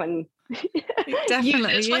everyone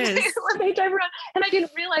definitely is. When they drive around. And I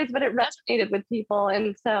didn't realize, but it resonated with people.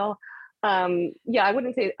 And so, I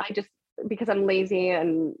wouldn't say, because I'm lazy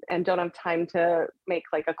and don't have time to make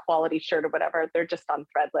a quality shirt or whatever. They're just on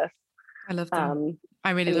threadless. I love them.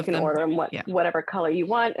 I really love them. You can order them whatever color you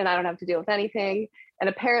want, and I don't have to deal with anything. And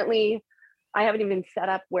apparently I haven't even set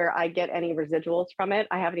up where I get any residuals from it.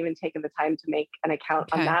 I haven't even taken the time to make an account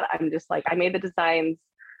on that. I'm just I made the designs.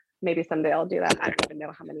 Maybe someday I'll do that. I don't even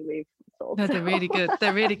know how many we've sold. No, they're really good.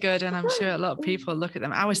 They're really good. And I'm sure a lot of people look at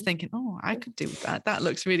them. I was thinking, I could do that. That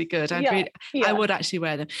looks really good. I would actually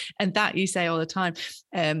wear them. And that you say all the time.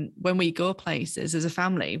 When we go places as a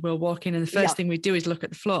family, we'll walk in, and the first thing we do is look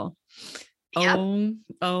at the floor.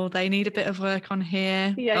 They need a bit of work on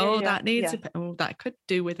here. That needs that could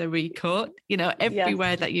do with a recoat.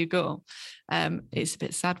 Everywhere that you go, it's a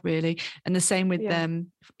bit sad, really. And the same with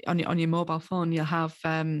on your mobile phone, you'll have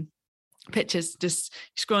pictures, just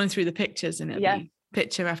scrolling through the pictures, and it'll be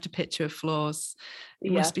picture after picture of floors.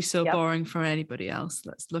 It must be so boring for anybody else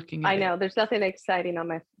that's looking at I know there's nothing exciting on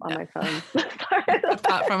my phone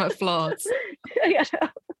apart from at floors.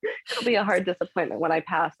 It'll be a hard disappointment when I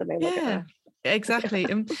pass and they look at it. Exactly.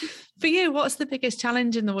 And for you, what's the biggest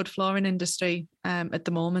challenge in the wood flooring industry at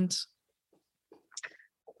the moment?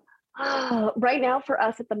 Right now for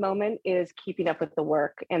us at the moment is keeping up with the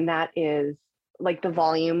work. And that is like the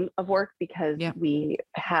volume of work, because we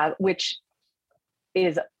have, which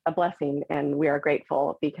is a blessing, and we are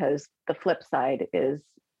grateful, because the flip side is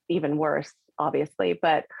even worse, obviously.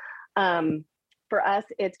 But for us,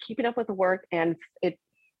 it's keeping up with the work, and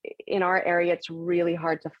in our area, it's really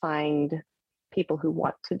hard to find people who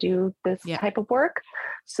want to do this type of work.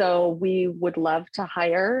 So we would love to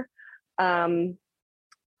hire 1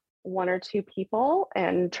 or 2 people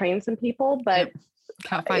and train some people, but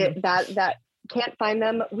can't find them. that can't find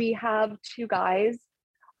them. We have 2 guys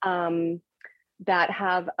that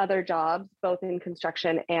have other jobs, both in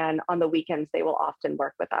construction, and on the weekends they will often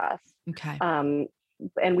work with us. Okay.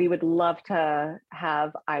 And we would love to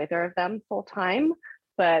have either of them full time,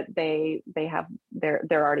 but they're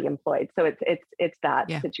already employed. So it's that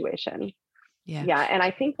situation. Yeah. And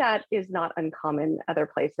I think that is not uncommon other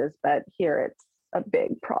places, but here it's a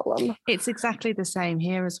big problem. It's exactly the same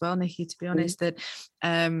here as well, Nikki, to be honest, that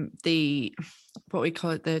the what we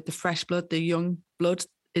call it, the fresh blood, the young blood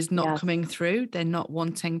is not coming through. They're not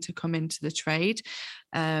wanting to come into the trade.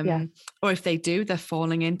 Or if they do, they're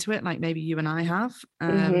falling into it, like maybe you and I have,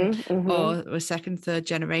 or a second, third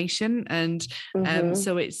generation. And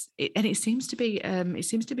so it seems to be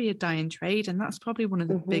a dying trade. And that's probably one of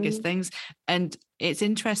the biggest things. And it's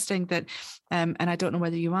interesting that, and I don't know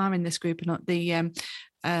whether you are in this group or not, the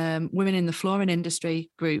Women in the Flooring Industry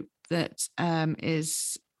group that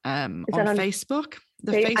is on Facebook.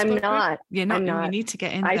 Facebook I'm not. Group. You're not. You need to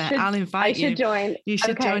get in there. I'll invite you. I should join. You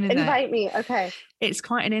should join in there. Invite me. Okay. It's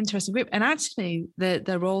quite an interesting group. And actually,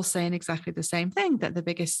 they're all saying exactly the same thing, that the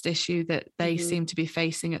biggest issue that they seem to be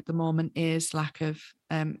facing at the moment is lack of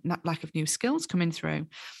new skills coming through,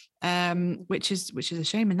 which is a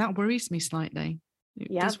shame. And that worries me slightly.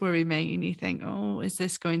 It does worry me. And you think, oh, is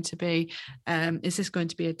this going to be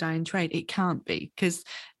a dying trade? It can't be, because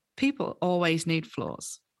people always need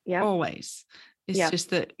floors. Yeah. Always. It's just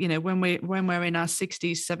that, when we're in our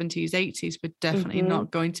 60s, 70s, 80s, we're definitely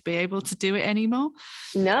not going to be able to do it anymore.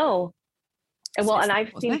 No. So and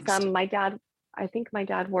I've seen some, I think my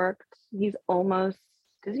dad worked, he's almost,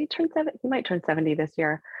 does he turn 70? He might turn 70 this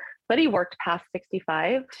year, but he worked past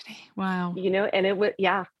 65. Did he? Wow. And it was,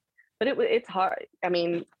 but it's hard. I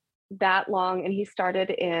mean, that long, and he started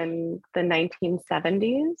in the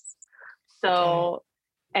 1970s. So,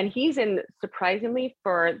 and he's in, surprisingly,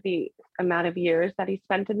 for the amount of years that he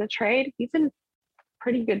spent in the trade, he's in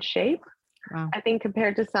pretty good shape. Wow. I think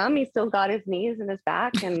compared to some, he's still got his knees and his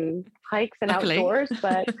back and hikes and outdoors,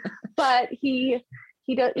 but he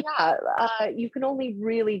does. You can only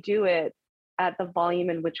really do it at the volume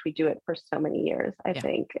in which we do it for so many years. I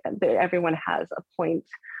think everyone has a point,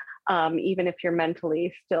 even if you're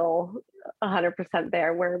mentally still 100%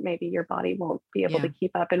 there, where maybe your body won't be able to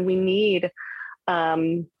keep up. And we need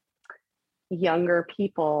younger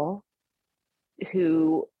people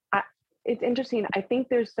who, it's interesting. I think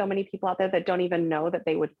there's so many people out there that don't even know that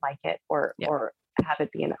they would like it or have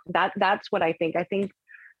it be that's what I think. I think,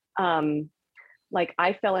 like,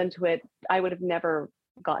 I fell into it. I would have never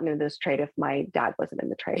gotten into this trade if my dad wasn't in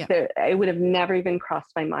the trade. It would have never even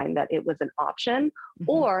crossed my mind that it was an option,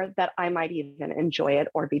 or that I might even enjoy it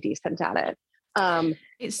or be decent at it.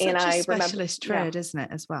 It's such a specialist trade, isn't it,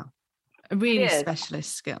 as well? A really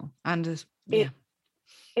specialist skill. And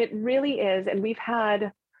it really is. And we've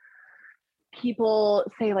had people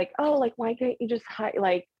say, like, oh, like, why can't you just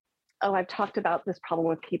like, oh, I've talked about this problem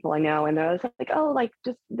with people I know, and they're like, oh, like,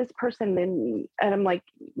 just this person, and I'm like,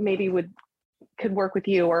 maybe could work with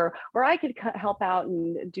you, or I could help out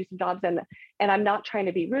and do some jobs. And I'm not trying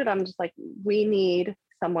to be rude. I'm just like, we need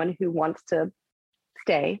someone who wants to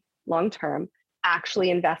stay long-term, actually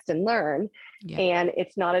invest and learn. And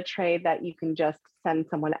it's not a trade that you can just send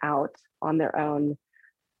someone out on their own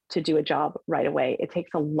to do a job right away. It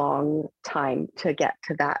takes a long time to get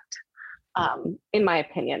to that, in my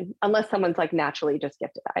opinion, unless someone's like naturally just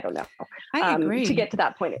gifted. I don't know. I agree. To get to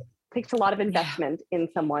that point, it takes a lot of investment in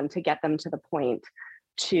someone to get them to the point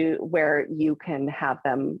to where you can have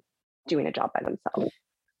them doing a job by themselves.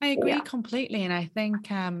 I agree completely. And I think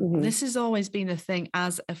this has always been the thing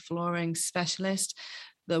as a flooring specialist.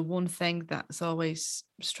 The one thing that's always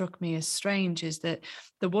struck me as strange is that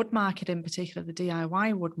the wood market, in particular, the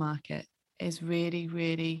DIY wood market, is really,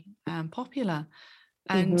 really popular.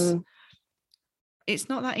 And it's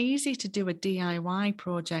not that easy to do a DIY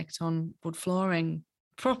project on wood flooring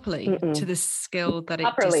properly to the skill that it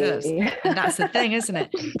deserves. And that's the thing, isn't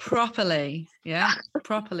it? Properly.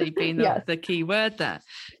 Properly being the key word there.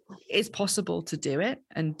 It's possible to do it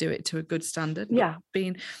and do it to a good standard.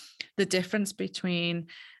 Being the difference between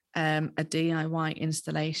a DIY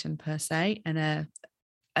installation per se and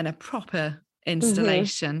a proper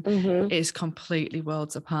installation is completely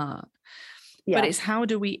worlds apart. Yeah. But it's how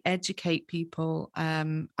do we educate people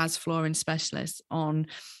as flooring specialists on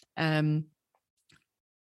that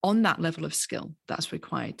level of skill that's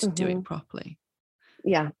required to do it properly.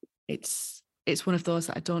 Yeah. It's one of those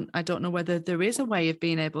that I don't know whether there is a way of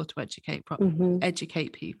being able to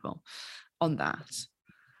educate people on that.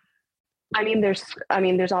 I mean,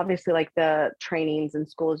 there's obviously like the trainings and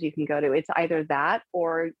schools you can go to. It's either that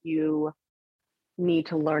or you need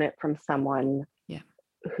to learn it from someone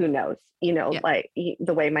who knows, like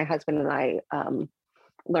the way my husband and I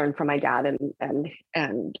learned from my dad and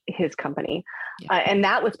his company. And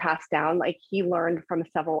that was passed down. Like he learned from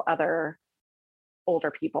several other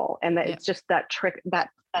older people, and that it's just that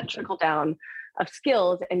trickle down of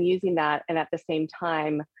skills and using that. And at the same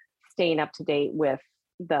time, staying up to date with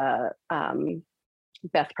the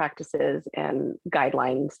best practices and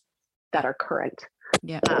guidelines that are current.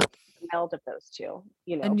 Meld of those two,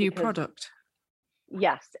 a new product.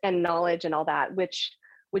 Yes. And knowledge and all that, which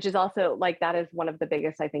is also like, that is one of the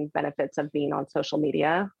biggest, I think, benefits of being on social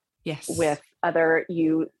media. Yes. With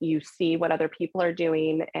you see what other people are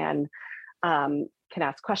doing and can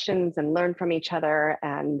ask questions and learn from each other.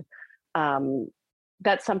 And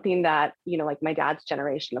that's something that, like my dad's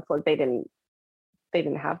generation of floors, they didn't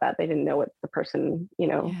have that. They didn't know what the person,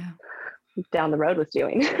 down the road was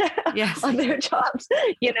doing on their jobs,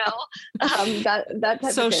 that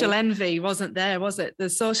type social envy wasn't there, was it? The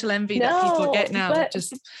social envy that people get now, but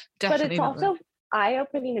it's also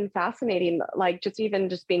eye-opening and fascinating, like just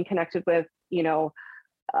being connected with, in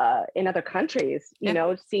other countries,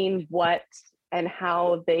 seeing what and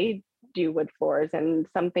how they do wood floors, and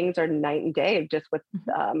some things are night and day just with,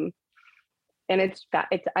 and I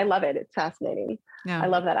love it. It's fascinating. I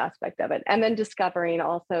love that aspect of it. And then discovering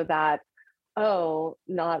also that,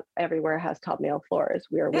 not everywhere has top nail floors.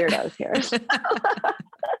 We are weirdos here.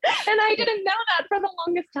 And I didn't know that for the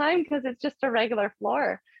longest time because it's just a regular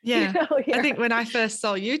floor. Yeah. I think when I first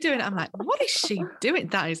saw you doing it, I'm like, what is she doing?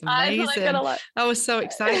 That is amazing. I was so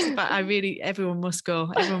excited, but everyone must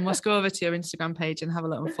go over to your Instagram page and have a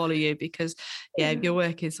look and follow you, because your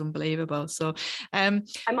work is unbelievable. So I'm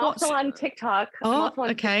also on TikTok.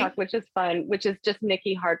 TikTok, which is fun, which is just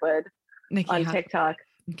Nikki Hardwood on TikTok.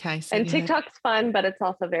 Okay. So and TikTok's fun, but it's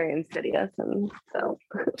also very insidious, and so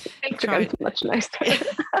Instagram's much nicer.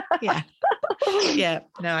 Yeah.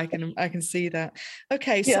 No, I can see that.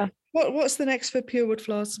 Okay. So what's the next for Pure Wood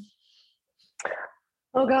Floors?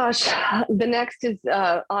 Oh gosh, the next is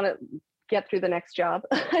get through the next job.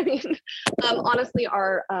 I mean, honestly,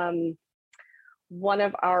 our one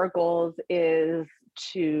of our goals is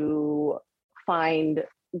to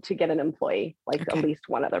get an employee, like at least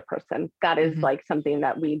one other person. That is like something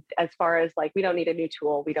that as far as like, we don't need a new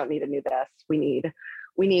tool, we don't need a new this, we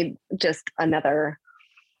need just another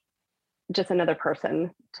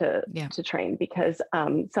person to train, because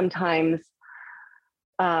sometimes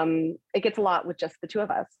it gets a lot with just the two of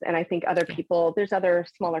us. And I think other people, there's other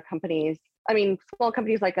smaller companies. I mean, small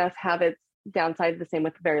companies like us have its downsides, the same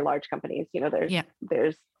with very large companies.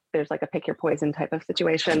 There's like a pick your poison type of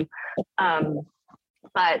situation.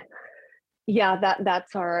 But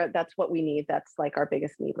that's what we need. That's like our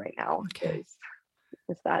biggest need right now.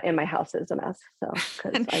 Is that, and my house is a mess. So,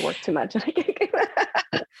 because I work too much.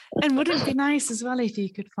 And wouldn't it be nice as well if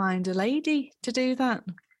you could find a lady to do that?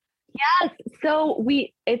 Yes. So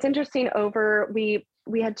it's interesting. We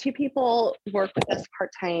had two people work with us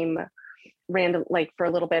part-time, random, like for a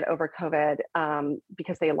little bit over COVID,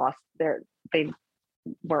 because they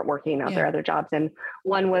weren't working out their other jobs. And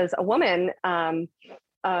one was a woman, a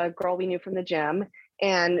girl we knew from the gym,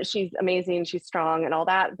 and she's amazing. She's strong and all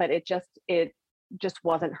that, but it just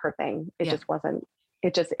wasn't her thing. It just wasn't,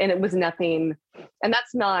 and it was nothing. And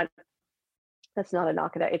that's not a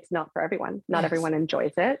knock at it. It's not for everyone. Not everyone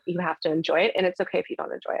enjoys it. You have to enjoy it. And it's okay if you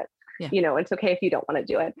don't enjoy it. It's okay if you don't want to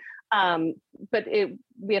do it. But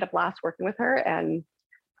we had a blast working with her, and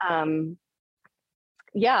I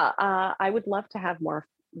would love to have more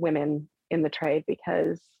women in the trade,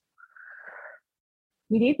 because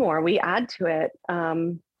we need more. We add to it,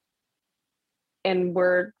 and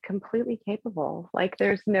we're completely capable. Like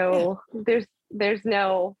there's no,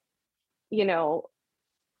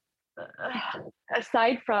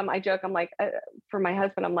 aside from, I joke, I'm like, for my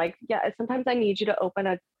husband, I'm like, sometimes I need you to open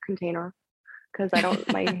a container, because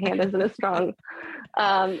my hand isn't as strong.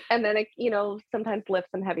 And then sometimes lift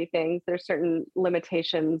some heavy things. There's certain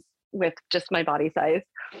limitations with just my body size.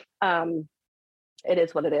 It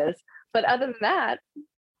is what it is. But other than that,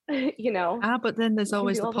 but then there's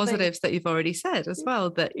always the positives that you've already said as well,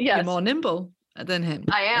 that you're more nimble. than him.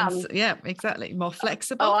 I am. And yeah, exactly. More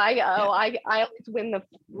flexible. I always win the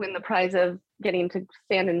prize of getting to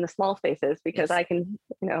stand in the small spaces because I can,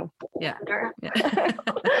 Under.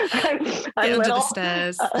 I'm Get under little. the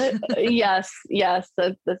stairs. Yes,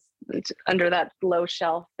 it's under that low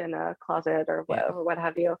shelf in a closet or what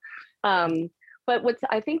have you. But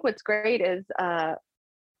what's great is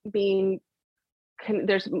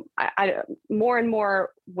there's more and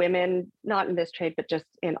more women, not in this trade, but just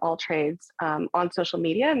in all trades, on social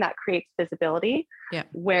media, and that creates visibility. Yeah.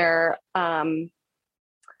 Where, I've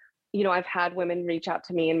had women reach out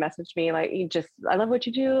to me and message me like, I love what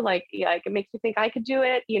you do. Like, it makes me think I could do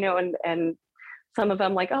it, and some of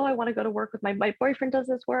them like, oh, I want to go to work with my boyfriend does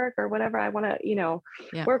this work or whatever. I want to,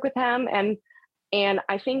 work with him. And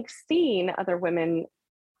I think seeing other women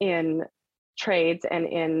in trades and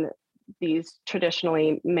in these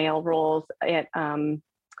traditionally male roles,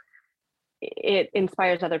 it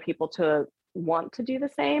inspires other people to want to do the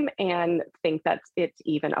same and think that it's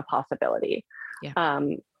even a possibility.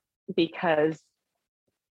 Because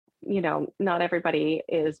not everybody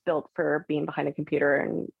is built for being behind a computer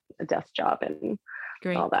and a desk job and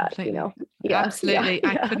all that. Completely. Absolutely.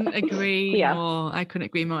 I couldn't agree more. I couldn't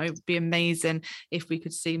agree more. It would be amazing if we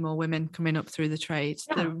could see more women coming up through the trades.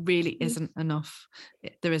 There really isn't enough.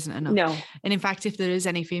 There isn't enough. No. And in fact, if there is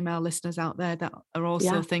any female listeners out there that are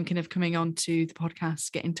also thinking of coming on to the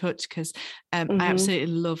podcast, get in touch, because I absolutely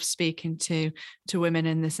love speaking to women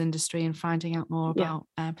in this industry and finding out more about.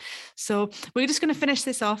 So we're just going to finish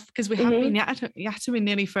this off because we have been yattering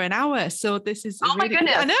nearly for an hour. So this is my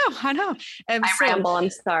goodness. I know. I ramble. I'm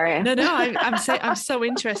sorry. No, I'm so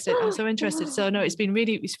interested. So no, it's been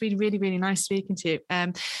really, really nice speaking to you.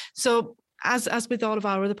 So as with all of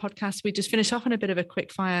our other podcasts, we just finish off on a bit of a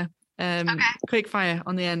quick fire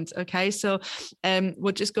on the end. Okay. So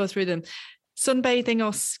we'll just go through them. Sunbathing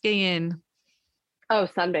or skiing? Oh,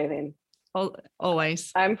 sunbathing.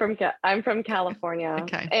 Always. I'm from California.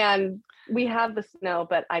 Okay. And we have the snow,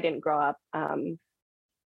 but I didn't grow up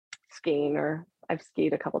skiing, or I've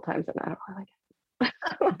skied a couple times and I don't really like it.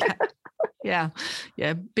 Okay.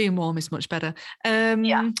 Yeah. Being warm is much better.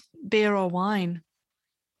 Beer or wine?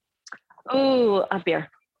 Oh, a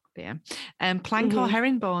beer. Plank or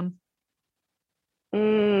herringbone?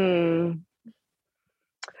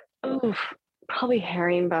 Probably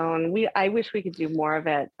herringbone. I wish we could do more of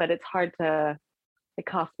it, but it's hard to. It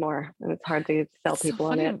costs more, and it's hard to sell people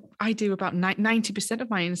on it. I do about 90% of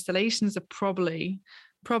my installations are probably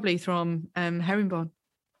from herringbone.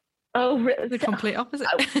 Oh, really? The complete opposite.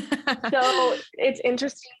 So it's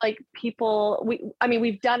interesting. Like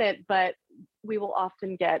we've done it, but we will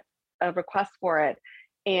often get a request for it,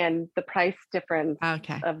 and the price difference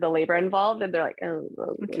of the labor involved, and they're like, "Oh,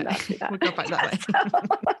 we'll not do that." We'll go back that way.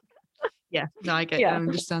 Yeah, no, I get. I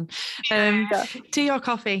understand. Tea or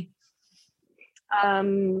coffee?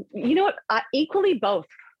 You know what? Equally both.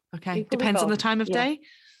 Okay, depends on the time of day.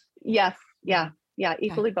 Yes,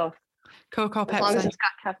 equally both. Coke or Pepsi? As long as it's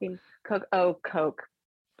got caffeine. Coke.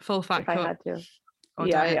 Full fat Coke. I had to. Or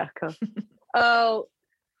Coke. Oh,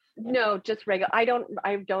 no, just regular. I don't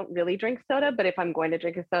really drink soda, but if I'm going to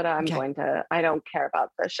drink a soda, I don't care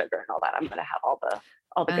about the sugar and all that. I'm going to have all the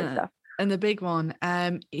good stuff. And the big one,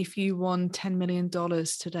 if you won $10 million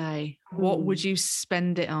today, what would you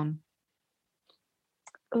spend it on?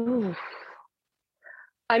 Ooh.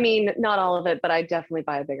 I mean, not all of it, but I definitely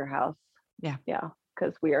buy a bigger house. Yeah.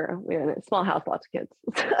 Because we're in a small house, lots of kids.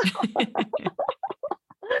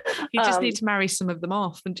 You just need to marry some of them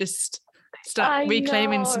off and just start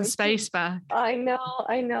reclaiming some space back. I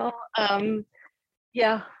know.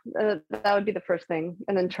 That would be the first thing,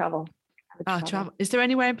 and then travel. Travel. Is there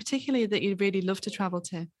anywhere in particular that you'd really love to travel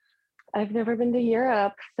to? I've never been to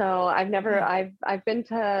Europe, so I've been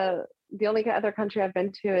to, the only other country I've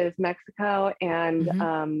been to is Mexico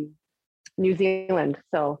and New Zealand.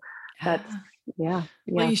 So that's well,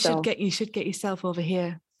 you should get yourself over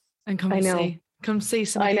here and come see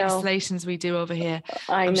some of the installations we do over here.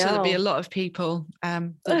 I'm sure there'll be a lot of people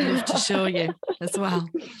that love to show you as well.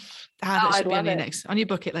 That should be on your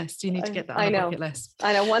bucket list. You need to get that on the bucket list.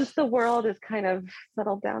 I know. Once the world is kind of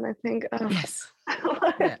settled down, I think. Yes.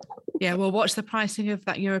 Yeah. Well, watch the pricing of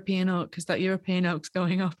that European oak, because that European oak's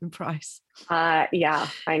going up in price. Yeah,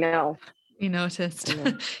 I know. You noticed.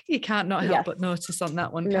 You can't not help but notice on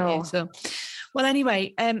that one, can you? So, well,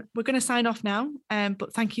 anyway, we're going to sign off now.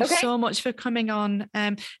 But thank you so much for coming on.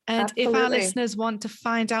 And Absolutely. If our listeners want to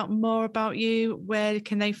find out more about you, where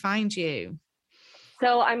can they find you?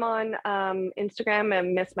 So I'm on Instagram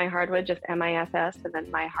and Miss My Hardwood, just MISS and then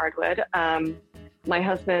My Hardwood. My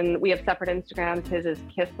husband, we have separate Instagrams. His is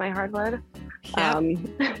Kiss My Hardwood.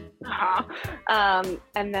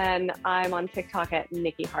 And then I'm on TikTok at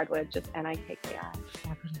Nikki Hardwood, just Nikki.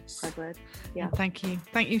 Hardwood. Yeah. Thank you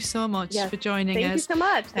so much for joining us. Thank you so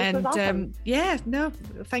much. This was awesome.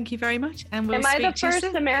 Thank you very much. And we'll Am I the first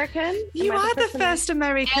American? You are the first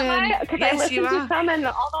American. Because I listened to some, and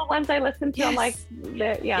all the ones I listened to, I'm like,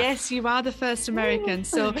 Yes, you are the first American.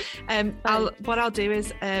 So what I'll do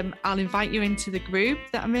is I'll invite you into the group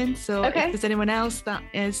that I'm in. So if there's anyone else that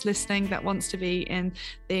is listening that wants to be in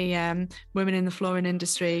the Women in the Flooring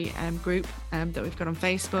Industry group that we've got on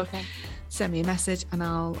Facebook, send me a message and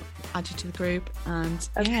I'll add you to the group. And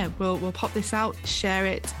we'll pop this out, share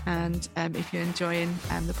it, and if you're enjoying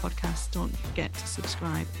the podcast, don't forget to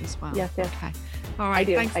subscribe as well. Yes. Okay. All right.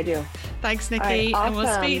 I do. Thanks, Nikki. Right, awesome. And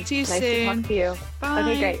we'll speak to you soon. Nice to talk to you. Bye.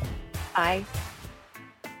 Okay, great. Bye.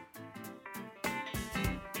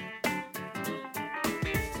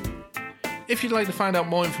 If you'd like to find out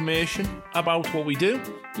more information about what we do,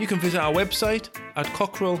 you can visit our website at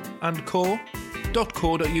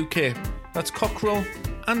cockerellandco.co.uk. That's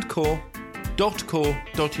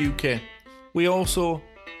cockerellandco.co.uk. We also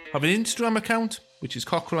have an Instagram account, which is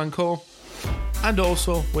Cockerel & Co. And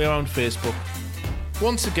also we're on Facebook.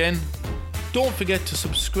 Once again, don't forget to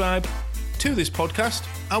subscribe to this podcast,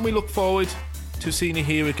 and we look forward to seeing you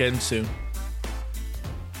here again soon.